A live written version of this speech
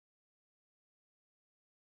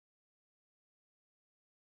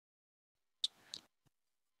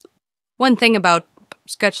One thing about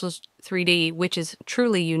SketchList 3D, which is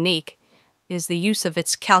truly unique, is the use of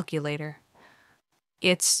its calculator.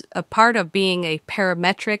 It's a part of being a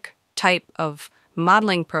parametric type of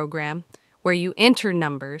modeling program where you enter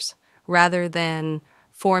numbers rather than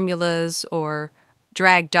formulas or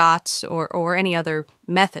drag dots or any other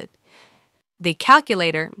method. The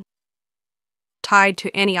calculator tied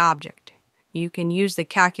to any object. You can use the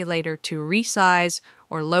calculator to resize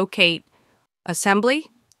or locate assembly,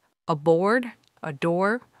 a board, a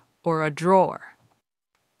door, or a drawer.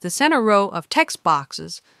 The center row of text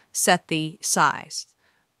boxes set the size.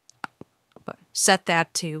 But set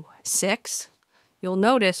that to 6. You'll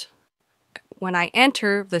notice when I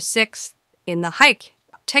enter the 6 in the height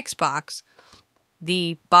text box,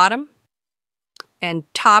 the bottom and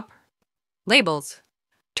top labels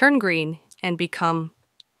turn green and become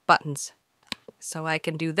buttons. So I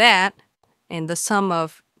can do that, and the sum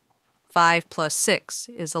of 5 plus 6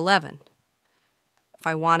 is 11. If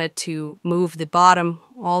I wanted to move the bottom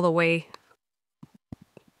all the way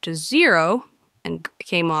to 0 and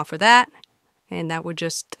came off of that, and that would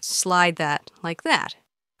just slide that like that.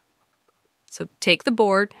 So take the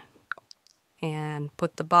board and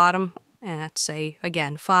put the bottom at, say,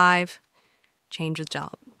 again, 5, change the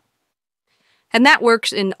job. And that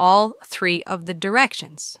works in all 3 of the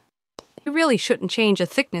directions. You really shouldn't change the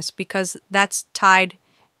thickness because that's tied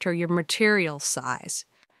to your material size.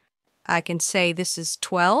 I can say this is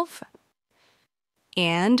 12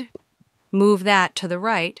 and move that to the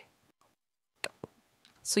right.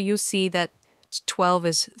 So you see that 12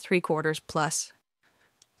 is 3/4 plus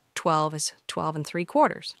 12 is 12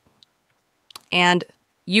 3/4. And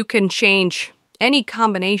you can change any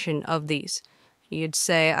combination of these. You'd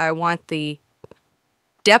say, I want the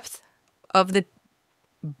depth of the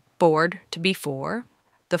board to be 4.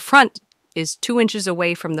 The front is 2 inches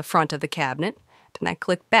away from the front of the cabinet. Then I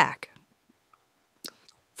click back.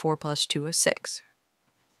 4 plus 2 is 6.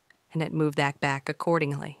 And it moved that back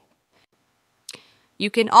accordingly. You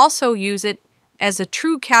can also use it as a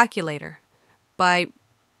true calculator by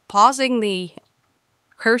pausing the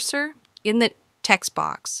cursor in the text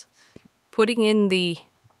box, putting in the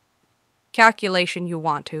calculation you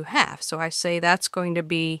want to have. So I say that's going to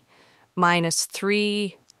be minus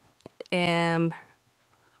 3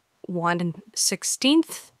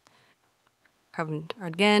 1/16, coming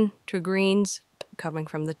again to greens, coming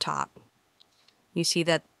from the top. You see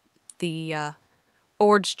that the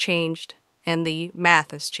board's changed and the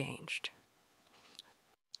math has changed.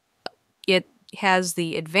 It has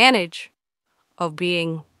the advantage of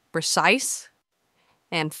being precise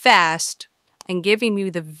and fast and giving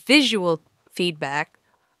you the visual feedback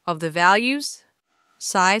of the values,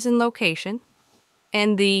 size, and location.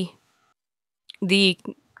 And the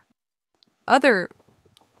other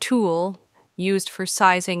tool used for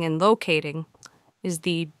sizing and locating is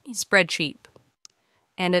the spreadsheet.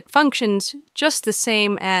 And it functions just the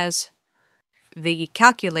same as the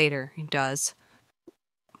calculator does.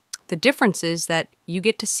 The difference is that you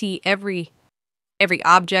get to see every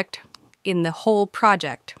object in the whole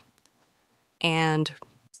project, and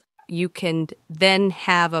you can then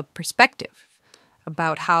have a perspective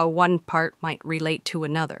about how one part might relate to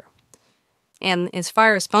another. And as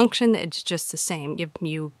far as function, it's just the same.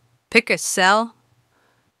 You pick a cell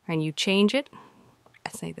and you change it,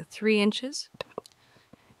 I say the 3 inches.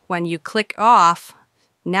 When you click off,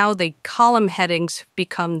 now the column headings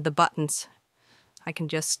become the buttons. I can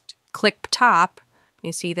just click top.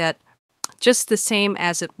 You see that just the same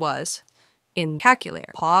as it was in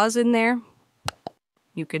calculator. Pause in there.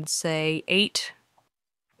 You could say 8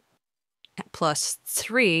 plus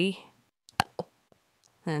 3,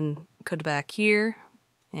 and go back here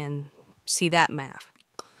and see that math.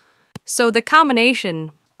 So the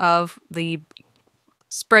combination of the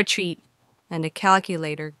spreadsheet and a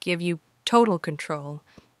calculator give you total control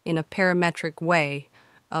in a parametric way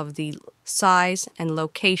of the size and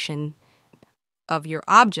location of your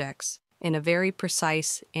objects in a very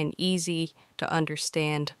precise and easy to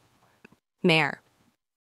understand manner.